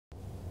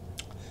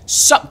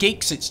Sup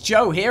geeks, it's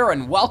Joe here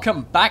and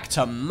welcome back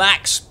to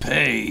Max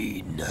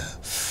Payne.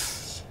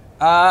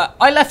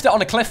 I left it on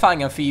a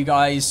cliffhanger for you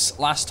guys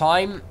last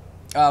time,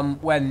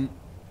 when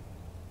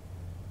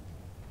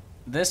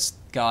this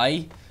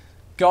guy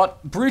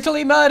got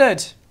brutally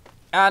murdered.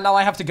 And now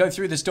I have to go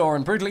through this door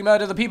and brutally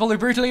murder the people who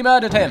brutally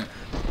murdered him.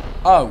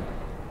 Oh.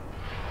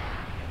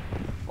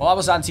 Well, that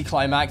was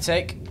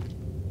anticlimactic.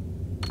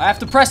 I have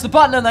to press the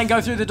button and then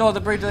go through the door, the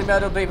brutally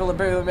murdered people, the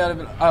brutally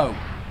murdered... Oh.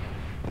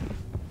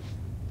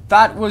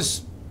 That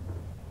was,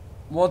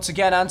 once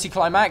again,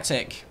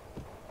 anticlimactic.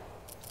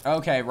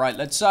 Okay, right,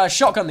 let's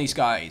shotgun these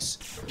guys.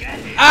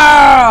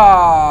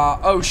 Ah!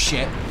 Oh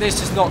shit,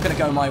 this is not gonna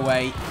go my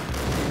way.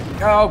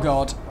 Oh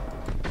god.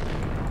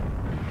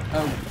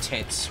 Oh,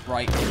 tits,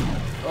 right.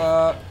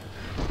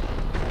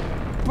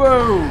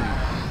 Boom!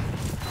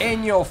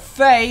 In your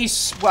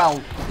face,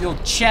 well, your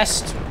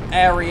chest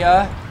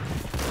area.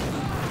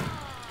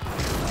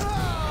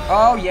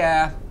 Oh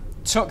yeah,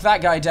 took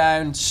that guy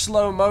down,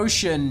 slow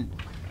motion.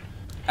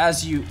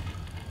 As you...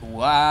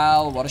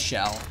 Wow, what a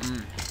shell.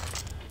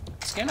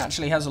 This game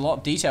actually has a lot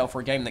of detail for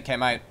a game that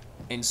came out.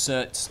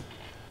 Insert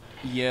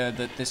year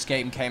that this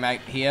game came out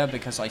here,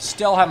 because I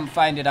still haven't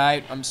found it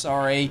out. I'm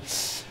sorry.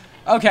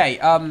 Okay,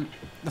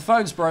 the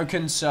phone's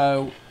broken,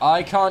 so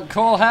I can't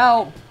call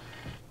help.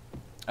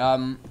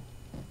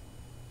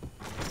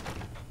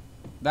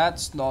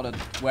 That's not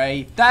a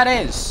way. That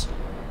is!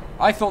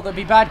 I thought there'd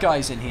be bad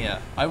guys in here.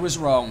 I was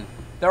wrong.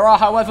 There are,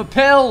 however,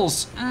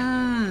 pills!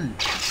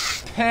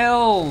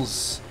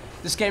 Pills!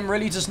 This game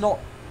really does not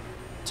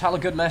tell a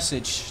good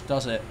message,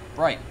 does it?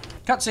 Right.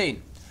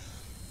 Cutscene.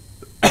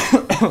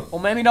 Or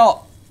maybe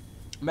not.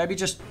 Maybe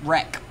just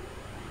wreck.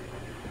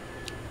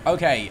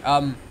 Okay,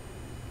 and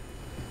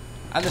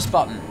this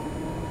button.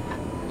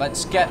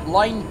 Let's get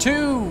line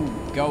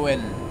 2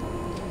 going.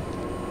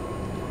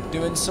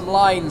 Doing some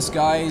lines,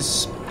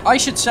 guys. I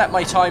should set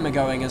my timer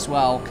going as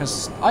well,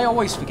 because I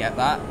always forget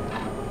that.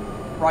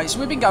 Right, so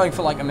we've been going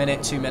for like a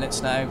minute, 2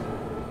 minutes now.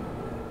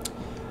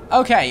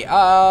 Okay,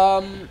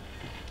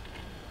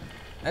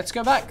 let's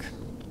go back.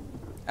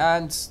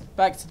 And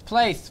back to the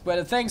place where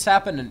the things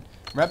happen, and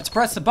remember to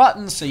press the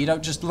button so you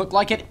don't just look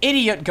like an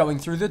idiot going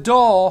through the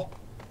door.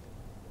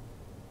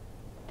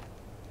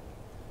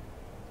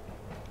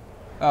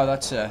 Oh,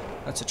 that's a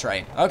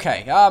train.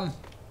 Okay,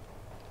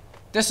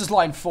 this is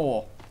line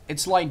 4.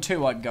 It's line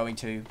 2 I'm going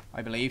to,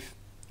 I believe.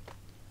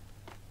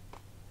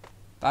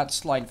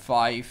 That's line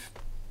 5.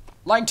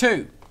 Line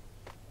 2.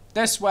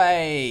 This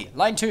way.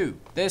 Line 2.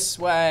 This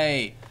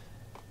way.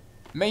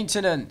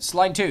 Maintenance.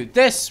 Line 2.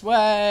 This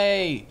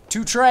way.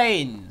 2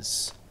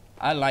 trains.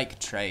 I like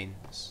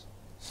trains.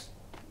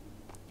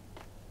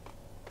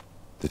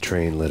 The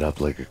train lit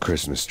up like a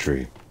Christmas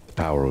tree. The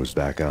power was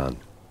back on.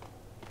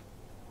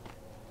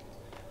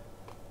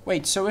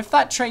 Wait, so if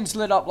that train's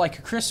lit up like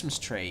a Christmas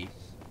tree,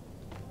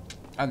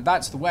 and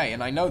that's the way,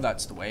 and I know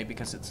that's the way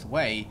because it's the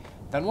way,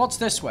 then what's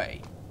this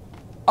way?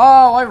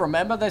 Oh, I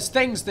remember, there's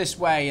things this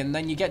way, and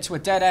then you get to a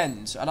dead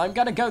end. And I'm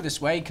gonna go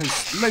this way,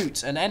 because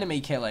loot and enemy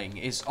killing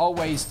is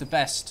always the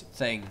best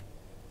thing.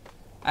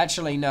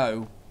 Actually,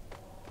 no.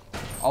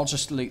 I'll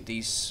just loot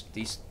these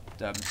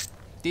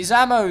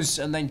ammos,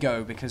 and then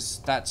go, because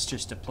that's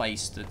just a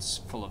place that's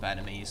full of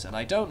enemies. And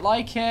I don't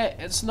like it.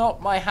 It's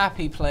not my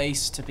happy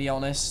place, to be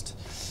honest.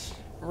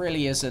 It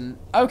really isn't.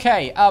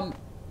 Okay,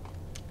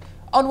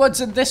 onwards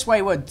and this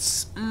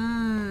waywards.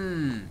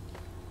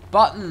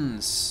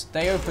 Buttons.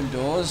 They open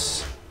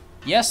doors.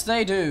 Yes,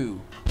 they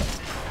do.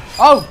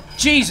 Oh,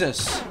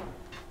 Jesus!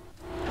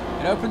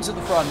 It opens at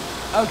the front.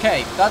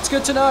 Okay, that's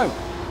good to know.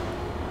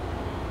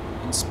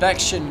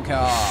 Inspection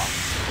car.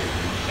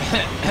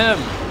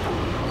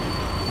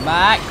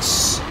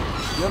 Max,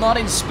 you're not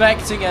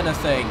inspecting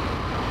anything.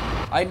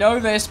 I know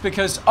this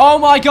because... Oh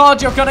my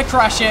god, you're gonna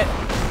crash it!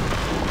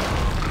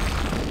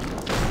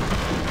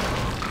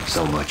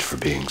 So much for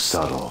being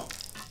subtle.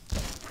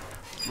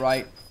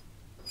 Right.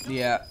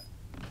 Yeah.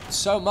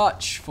 So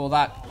much for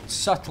that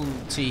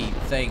subtlety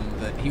thing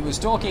that he was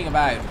talking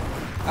about.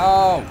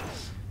 Oh.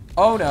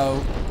 Oh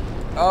no.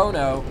 Oh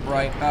no.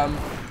 Right,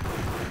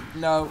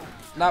 no.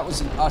 That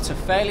was an utter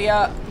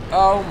failure.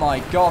 Oh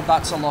my god,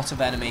 that's a lot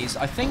of enemies.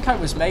 I think I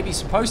was maybe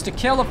supposed to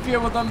kill a few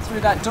of them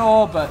through that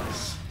door, but...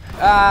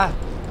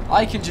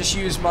 I can just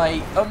use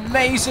my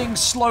amazing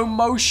slow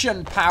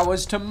motion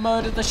powers to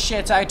murder the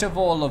shit out of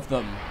all of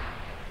them.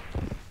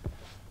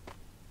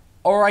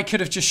 Or I could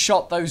have just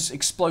shot those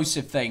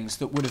explosive things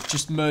that would have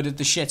just murdered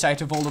the shit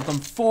out of all of them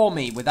for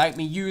me without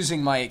me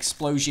using my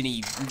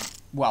explosion-y,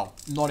 well,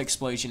 not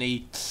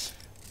explosion-y,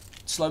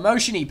 slow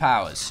motion-y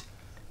powers.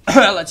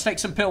 Let's take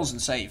some pills and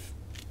save.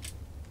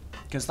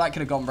 Because that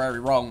could have gone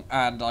very wrong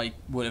and I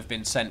would have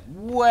been sent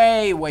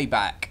way, way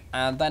back.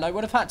 And then I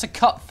would have had to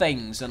cut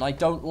things, and I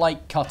don't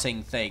like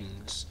cutting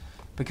things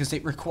because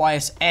it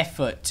requires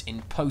effort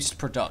in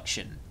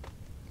post-production.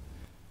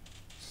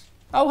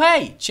 Oh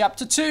hey,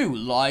 chapter 2,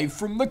 live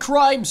from the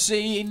crime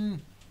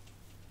scene.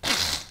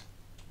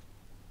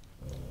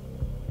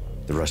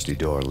 The rusty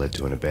door led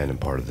to an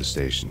abandoned part of the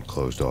station,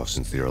 closed off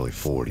since the early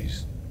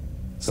 40s.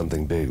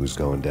 Something big was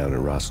going down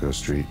in Roscoe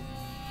Street.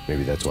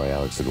 Maybe that's why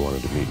Alex had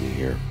wanted to meet me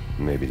here.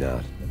 Maybe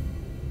not.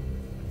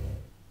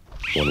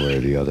 One way or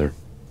the other,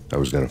 I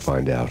was gonna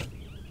find out.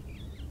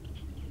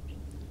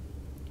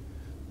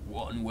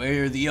 One way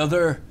or the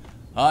other,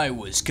 I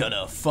was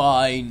gonna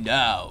find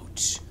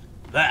out.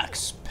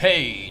 Max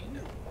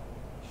Payne.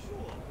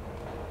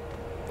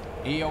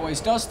 He always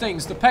does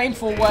things the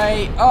painful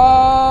way.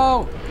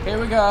 Oh, here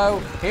we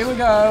go. Here we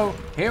go.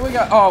 Here we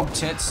go. Oh,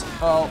 tits.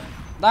 Oh,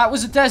 that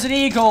was a Desert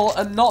Eagle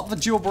and not the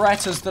dual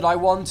Berettas that I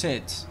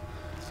wanted.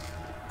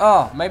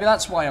 Oh, maybe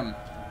that's why I'm...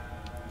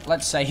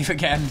 Let's save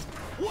again.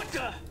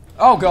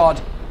 Oh, God.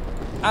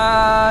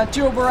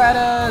 Dual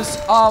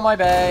Berettas. Oh, my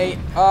bae.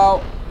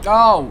 Oh,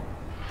 oh.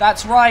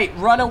 That's right.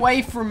 Run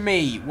away from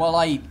me while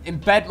I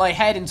embed my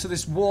head into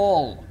this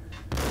wall.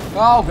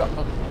 Oh,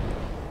 God.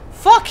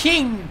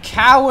 Fucking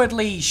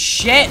cowardly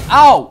shit.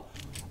 Oh.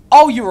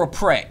 Oh, you're a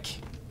prick.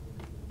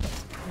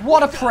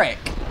 What a prick.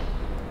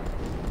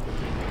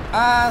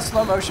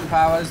 Slow motion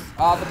powers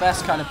are the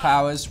best kind of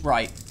powers.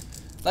 Right.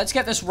 Let's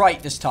get this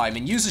right this time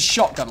and use a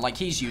shotgun like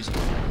he's using.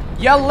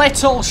 You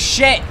little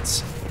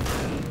shit.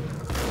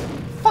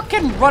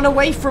 Fucking run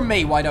away from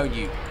me, why don't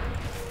you?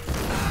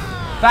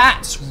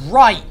 That's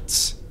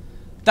right.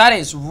 That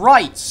is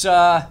right,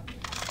 sir.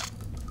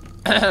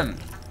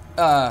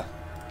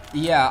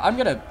 Yeah, I'm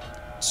gonna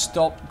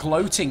stop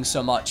gloating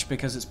so much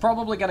because it's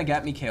probably gonna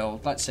get me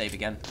killed. Let's save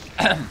again.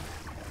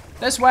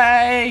 This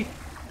way.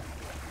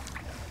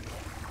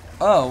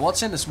 Oh,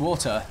 what's in this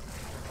water?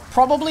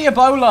 Probably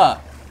Ebola.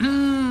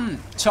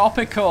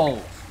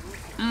 Topical.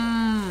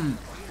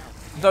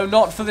 Though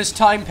not for this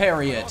time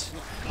period.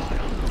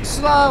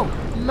 Slow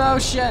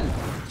motion.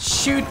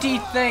 Shooty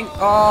thing.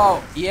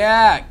 Oh,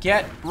 yeah.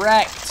 Get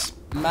wrecked,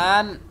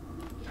 man.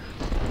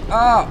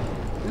 Oh,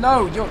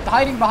 no. You're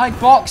hiding behind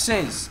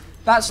boxes.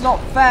 That's not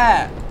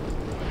fair.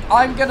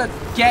 I'm gonna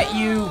get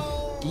you.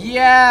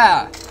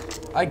 Yeah.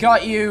 I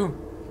got you.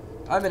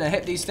 I'm gonna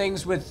hit these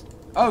things with...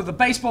 Oh, the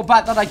baseball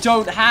bat that I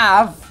don't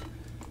have.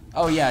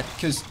 Oh, yeah,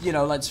 because, you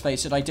know, let's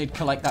face it, I did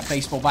collect that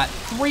baseball bat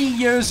 3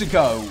 years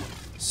ago.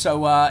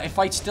 So, if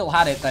I still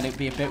had it, then it'd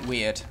be a bit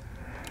weird.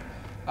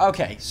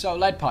 Okay, so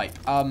lead pipe.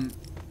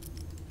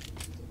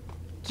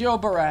 Dual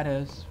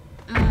Berettas.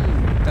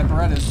 They're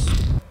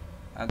Berettas.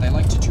 And they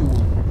like to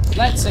duel.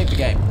 Let's save the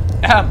game.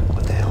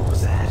 What the hell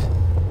was that?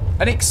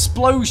 An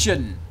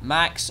explosion,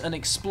 Max. An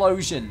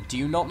explosion. Do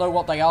you not know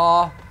what they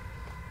are?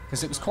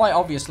 Because it was quite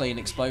obviously an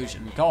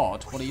explosion.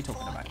 God, what are you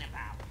talking about?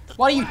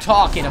 What are you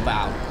talking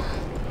about?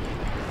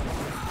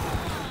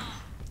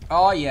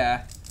 Oh,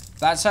 yeah.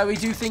 That's how we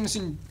do things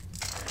in...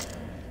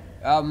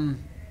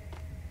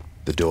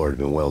 The door had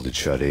been welded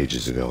shut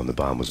ages ago and the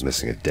bomb was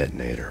missing a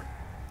detonator.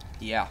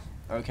 Yeah,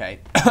 okay.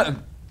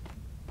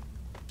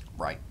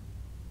 Right.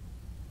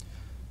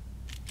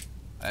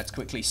 Let's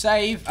quickly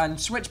save and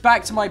switch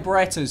back to my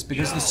Berettas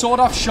because the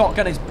sawed-off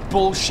shotgun is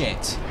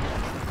bullshit.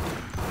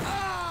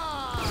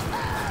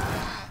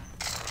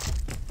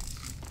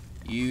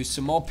 Use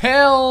some more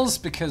pills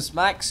because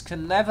Max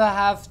can never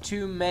have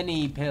too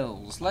many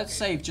pills. Let's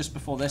save just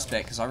before this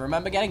bit because I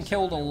remember getting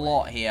killed a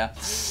lot here.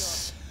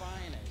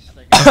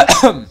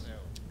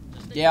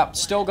 Yeah,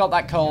 still got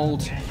that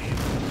cold.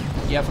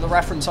 Yeah, for the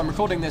reference, I'm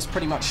recording this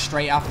pretty much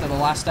straight after the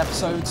last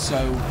episode, so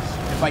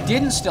if I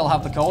didn't still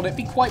have the cold, it'd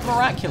be quite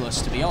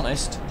miraculous, to be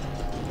honest.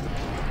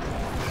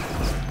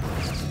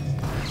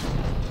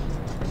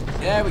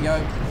 There we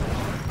go.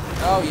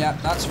 Oh, yeah,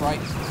 that's right.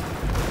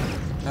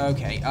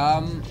 Okay,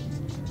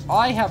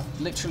 I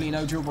have literally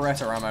no dual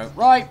Beretta ammo.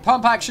 Right,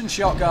 pump action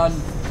shotgun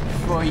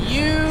for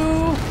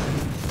you.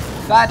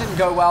 That didn't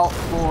go well.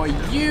 For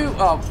you.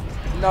 Oh,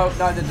 no,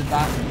 neither did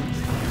that.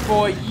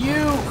 For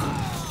you.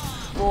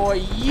 For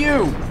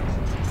you.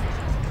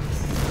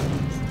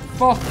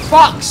 For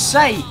fuck's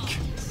sake.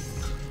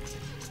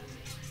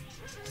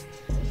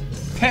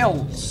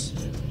 Pills.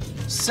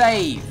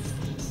 Save.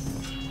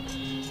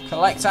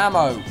 Collect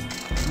ammo.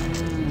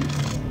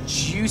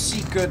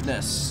 Juicy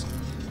goodness.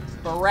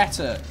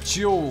 Beretta.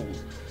 Duel.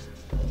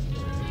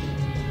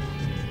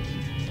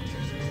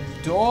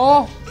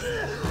 Door.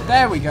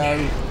 There we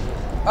go.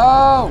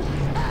 Oh.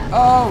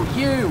 Oh,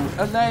 you.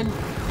 And then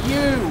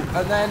you.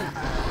 And then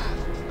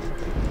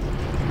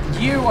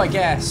you, I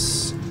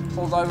guess.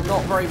 Although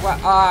not very well.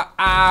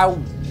 Ow.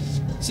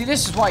 See,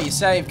 this is why you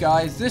save,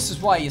 guys. This is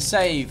why you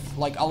save,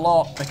 like, a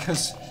lot.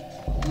 Because,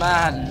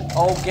 man,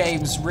 old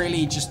games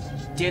really just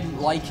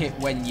didn't like it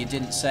when you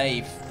didn't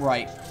save.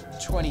 Right.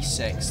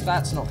 26.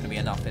 That's not going to be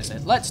enough, is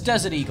it? Let's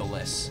Desert Eagle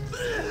this.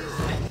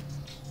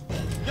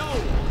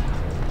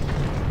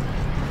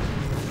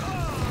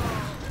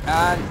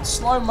 And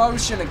slow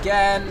motion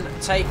again.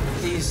 Take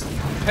these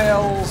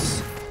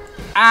pills.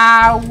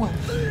 Ow.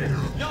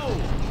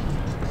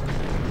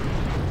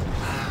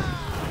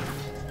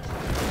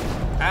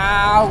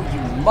 Ow, you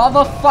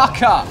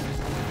motherfucker.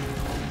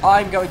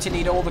 I'm going to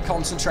need all the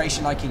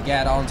concentration I can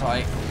get, aren't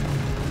I?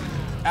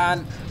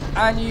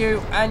 And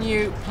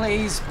you,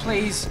 please,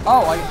 please.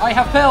 Oh, I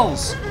have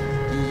pills.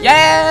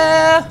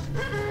 Yeah!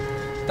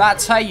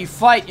 That's how you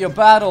fight your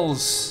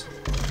battles.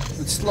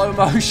 with slow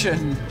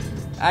motion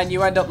and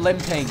you end up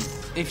limping.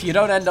 If you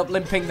don't end up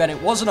limping, then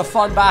it wasn't a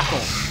fun battle.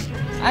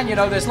 And you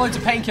know, there's loads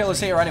of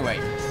painkillers here anyway.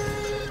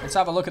 Let's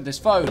have a look at this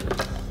phone.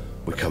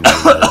 We come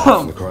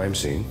from the crime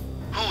scene.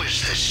 Who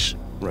is this?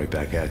 Right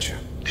back at you.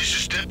 This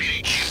is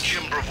Deputy Chief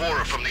Jim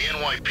Bravura from the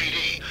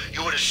NYPD.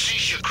 You are to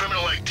cease your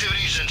criminal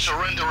activities and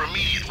surrender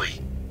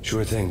immediately.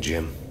 Sure thing,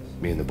 Jim.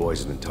 Me and the boys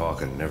have been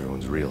talking, and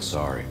everyone's real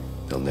sorry.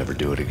 They'll never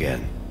do it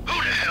again.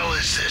 Who the hell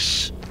is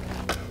this?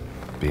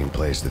 Being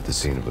placed at the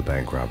scene of a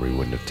bank robbery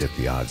wouldn't have tipped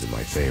the odds in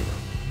my favor.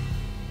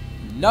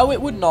 No,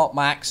 it would not,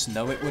 Max.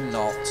 No, it would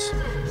not.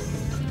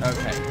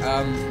 Okay,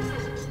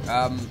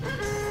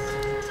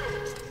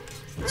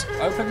 let's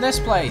open this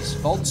place.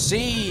 Vault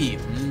C.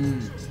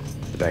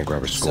 The bank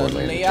robber's score laying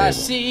Suddenly on I the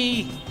table.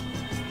 see.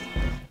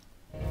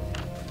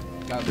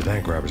 The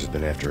bank robbers have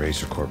been after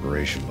Acer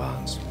Corporation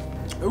bonds.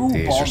 Ooh,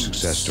 The Acer bonds.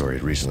 success story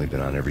had recently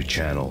been on every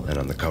channel and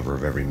on the cover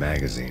of every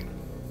magazine.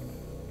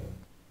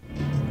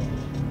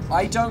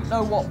 I don't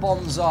know what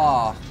bonds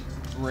are,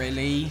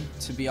 really,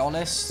 to be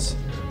honest.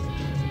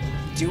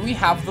 Do we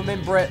have them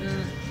in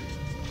Britain?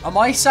 Am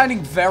I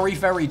sounding very,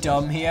 very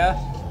dumb here?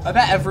 I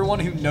bet everyone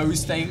who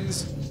knows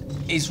things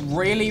is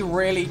really,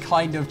 really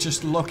kind of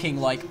just looking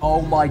like,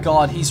 oh my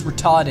god, he's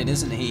retarded,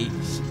 isn't he?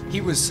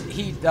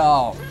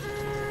 Oh.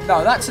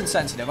 No, that's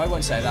insensitive, I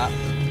won't say that.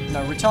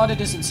 No, retarded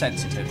is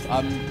insensitive.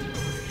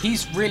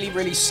 He's really,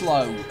 really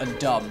slow and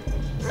dumb.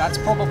 That's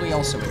probably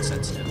also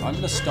insensitive. I'm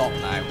gonna stop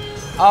now.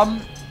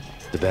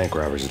 The bank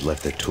robbers had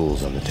left their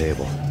tools on the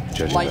table.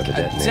 Judging Like by the a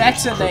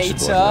detonator.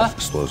 detonator?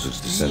 Explosives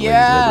to send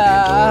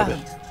Yeah. Lady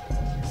Liberty into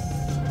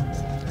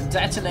orbit.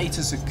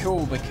 Detonators are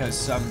cool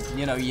because,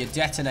 you know, you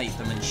detonate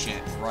them and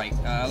shit. Right,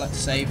 let's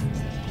save.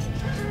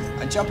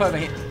 And jump over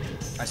here.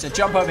 I said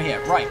jump over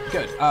here. Right,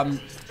 good.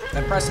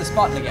 Then press this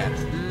button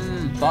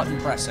again. Button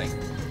pressing.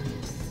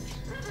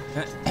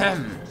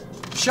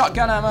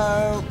 Shotgun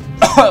ammo!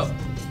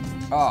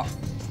 Oh.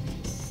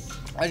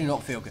 I do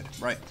not feel good.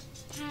 Right.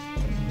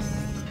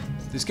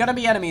 There's gonna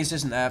be enemies,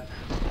 isn't there?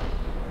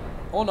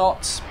 Or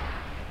not.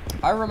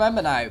 I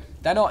remember now.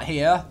 They're not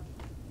here.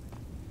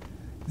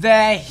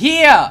 They're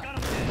here!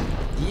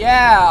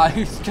 Yeah!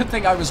 Good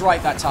thing I was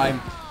right that time.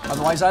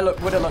 Otherwise I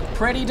would have looked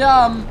pretty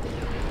dumb.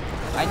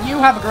 And you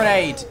have a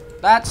grenade.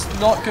 That's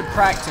not good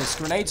practice.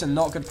 Grenades are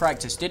not good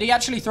practice. Did he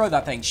actually throw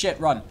that thing? Shit,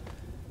 run.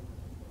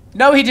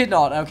 No, he did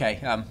not. Okay,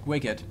 we're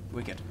good.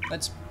 We're good.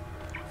 Let's...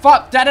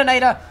 Fuck!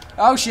 Detonator!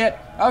 Oh shit!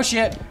 Oh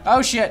shit!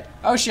 Oh shit!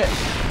 Oh shit!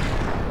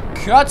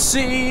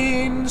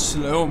 Cutscene!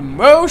 Slow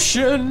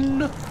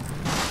motion!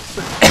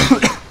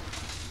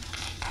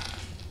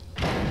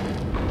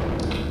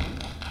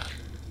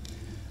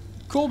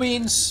 Cool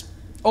beans.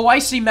 Oh, I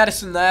see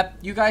medicine there.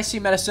 You guys see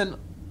medicine?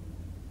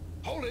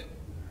 Hold it!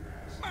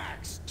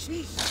 Max!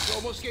 Jesus, you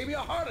almost gave me a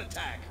heart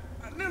attack!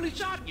 I nearly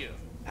shot you!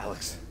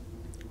 Alex,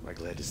 I'm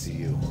glad to see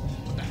you.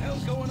 What the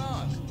hell's going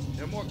on?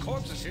 There are more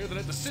corpses here than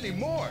at the city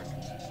morgue!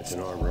 It's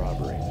an armed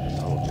robbery. A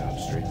tunnel job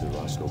straight to the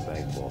Roscoe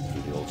Bank vault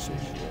through the old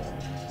station.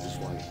 Is this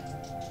why?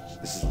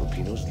 This is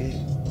Lupino's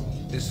gate?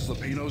 This is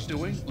Lupino's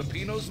doing?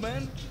 Lupino's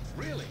men?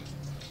 Really?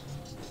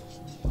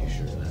 You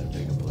sure know how to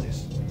take a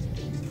place?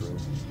 Can you through?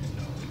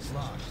 No, it's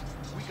locked.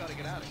 We gotta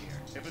get out of here.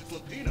 If it's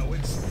Lupino,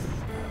 it's...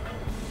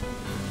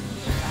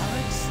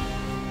 Alex?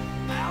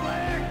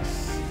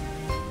 Alex!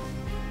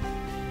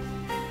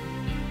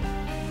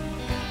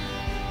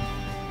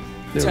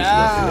 There was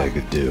nothing I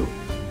could do.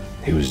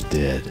 He was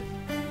dead.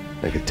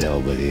 I could tell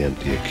by the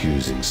empty,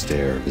 accusing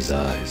stare of his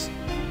eyes.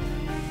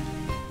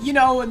 You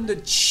know, and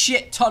the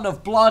shit ton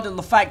of blood and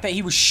the fact that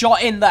he was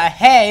shot in the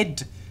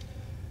head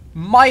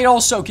might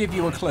also give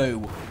you a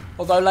clue.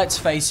 Although, let's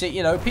face it,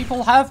 you know,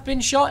 people have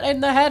been shot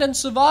in the head and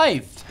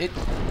survived. It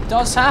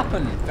does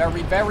happen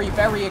very, very,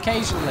 very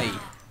occasionally.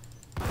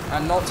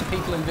 And not to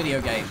people in video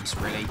games,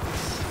 really.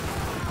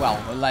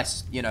 Well,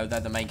 unless, you know,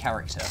 they're the main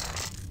character.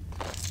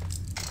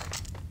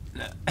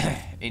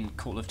 In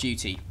Call of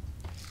Duty.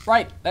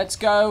 Right, let's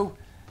go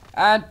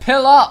and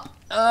pill up.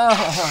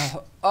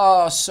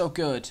 Oh, so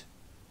good.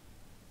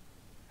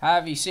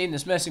 Have you seen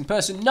this missing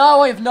person?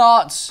 No, I have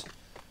not.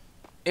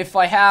 If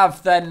I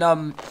have, then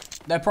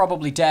they're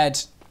probably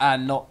dead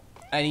and not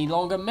any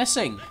longer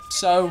missing.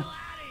 So,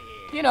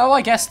 you know,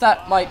 I guess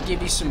that might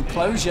give you some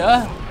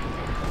closure.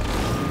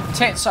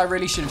 Tits I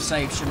really should have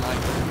saved, shouldn't I?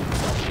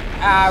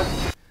 Ow.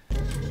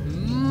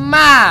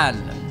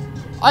 Man!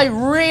 I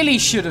really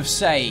should have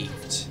saved.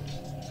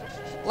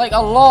 Like,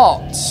 a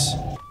lot. Let's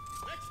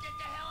get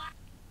the hell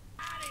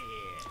out of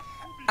here!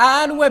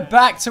 And we're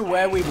back to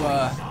where we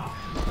were.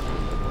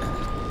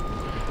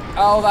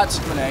 Oh, that's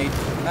a grenade.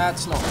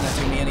 That's not going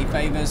to do me any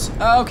favors.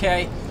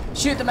 Okay.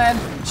 Shoot the men.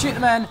 Shoot the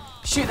men.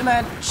 Shoot the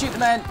men. Shoot the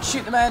men.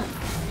 Shoot the men.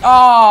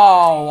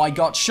 Oh, I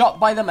got shot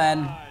by the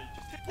men.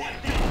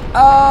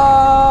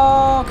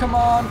 Oh, come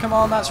on. Come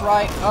on. That's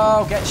right.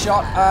 Oh, get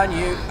shot. And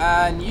you.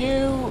 And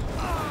you.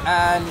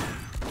 And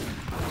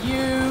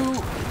you.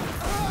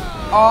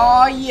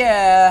 Oh,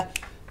 yeah.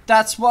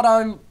 That's what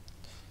I'm...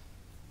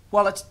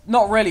 Well, it's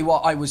not really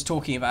what I was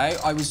talking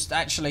about. I was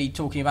actually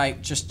talking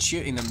about just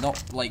shooting them,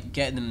 not, like,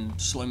 getting them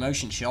slow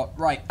motion shot.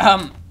 Right,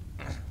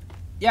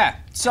 yeah,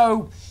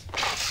 so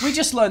we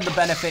just learned the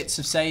benefits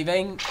of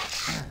saving.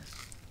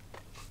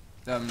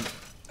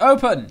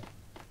 Open!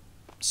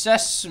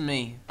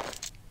 Sesame.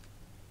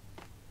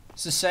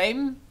 It's the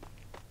same?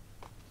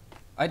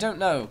 I don't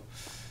know.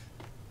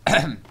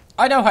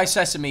 I know how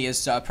sesame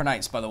is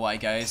pronounced, by the way,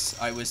 guys.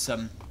 I was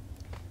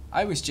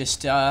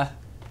just, I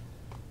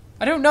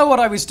don't know what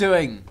I was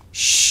doing.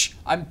 Shh!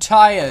 I'm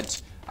tired.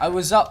 I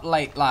was up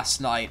late last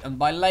night, and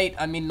by late,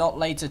 I mean not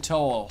late at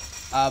all.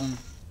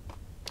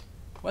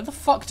 Where the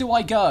fuck do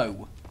I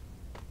go?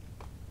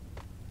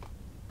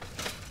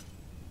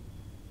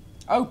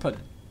 Open.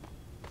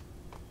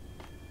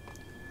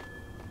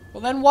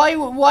 Well then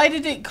why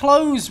did it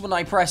close when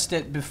I pressed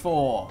it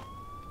before?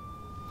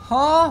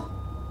 Huh?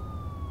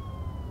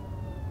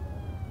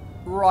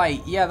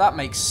 Right, yeah, that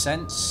makes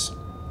sense.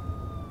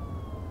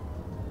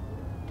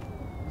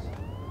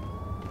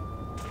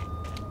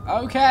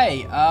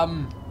 Okay,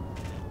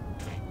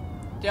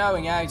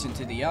 going out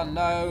into the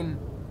unknown.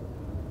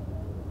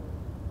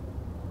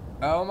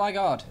 Oh my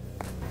god.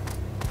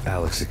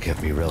 Alex had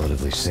kept me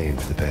relatively sane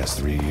for the past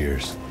 3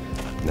 years.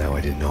 Now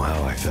I didn't know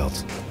how I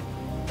felt.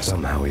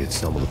 Somehow he had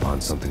stumbled upon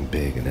something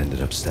big and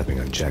ended up stepping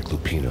on Jack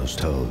Lupino's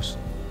toes.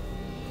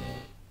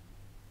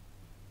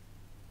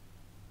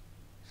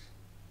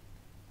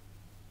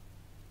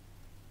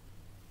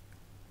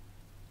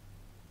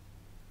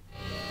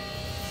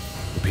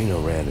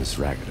 Lupino ran his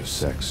racket of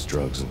sex,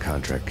 drugs, and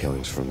contract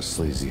killings from a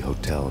sleazy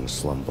hotel in a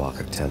slum block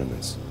of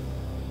tenements.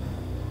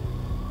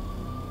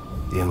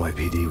 The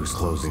NYPD was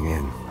closing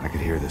in. I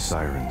could hear the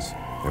sirens.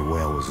 Their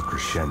wail was a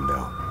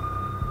crescendo.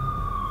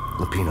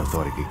 Lupino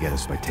thought he could get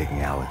us by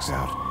taking Alex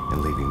out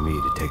and leaving me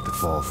to take the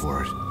fall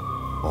for it.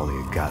 All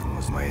he had gotten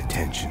was my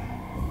attention.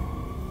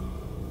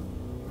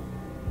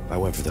 I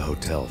went for the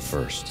hotel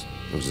first.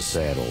 It was a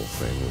sad old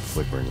thing with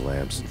flickering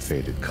lamps and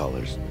faded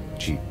colors,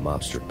 cheap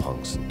mobster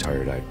punks and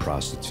tired-eyed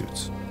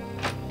prostitutes.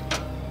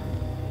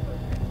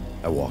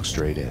 I walked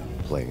straight in,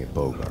 playing at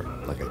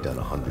Bogart, like I'd done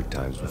 100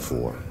 times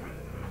before.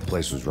 The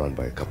place was run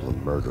by a couple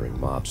of murdering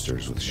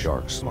mobsters with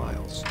shark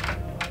smiles.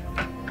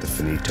 The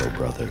Finito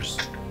brothers.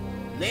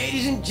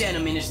 Ladies and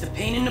gentlemen, it's the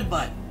pain in the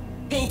butt.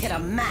 Pain to the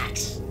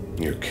max.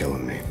 You're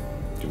killing me.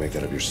 Did you make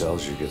that up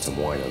yourselves, or you get some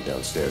wino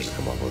downstairs to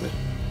come up with it?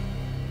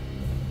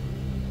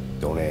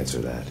 Don't answer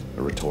that.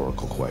 A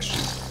rhetorical question.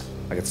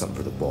 I got something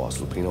for the boss.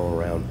 Lupino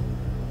around?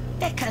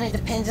 That kind of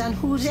depends on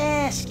who's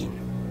asking.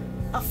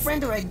 A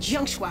friend or a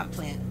junk swap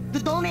plan.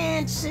 But don't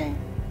answer.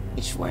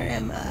 It's one of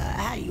them,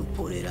 how do you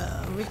put it,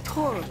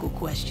 rhetorical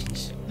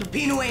questions.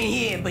 Lupino ain't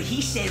here, but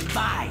he says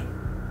bye.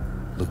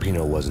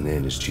 Lupino wasn't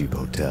in his cheap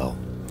hotel.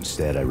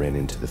 Instead, I ran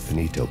into the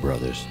Finito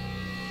brothers.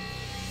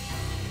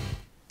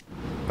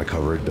 My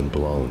cover had been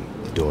blown.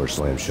 The door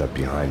slammed shut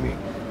behind me.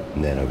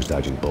 And then I was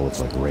dodging bullets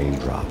like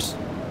raindrops.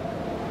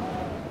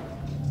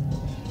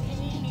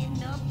 Pain in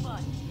the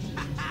butt.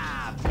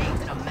 Ha-ha! Pain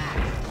to the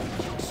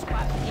max. Junk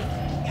swap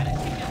plan. Gotta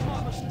take that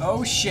marble.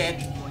 Oh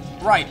shit.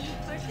 Right.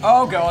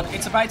 Oh god,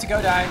 it's about to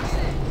go down.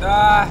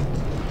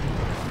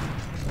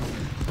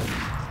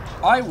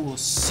 I will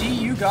see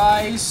you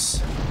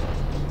guys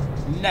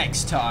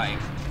next time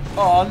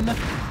on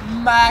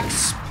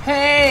Max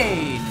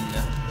Payne.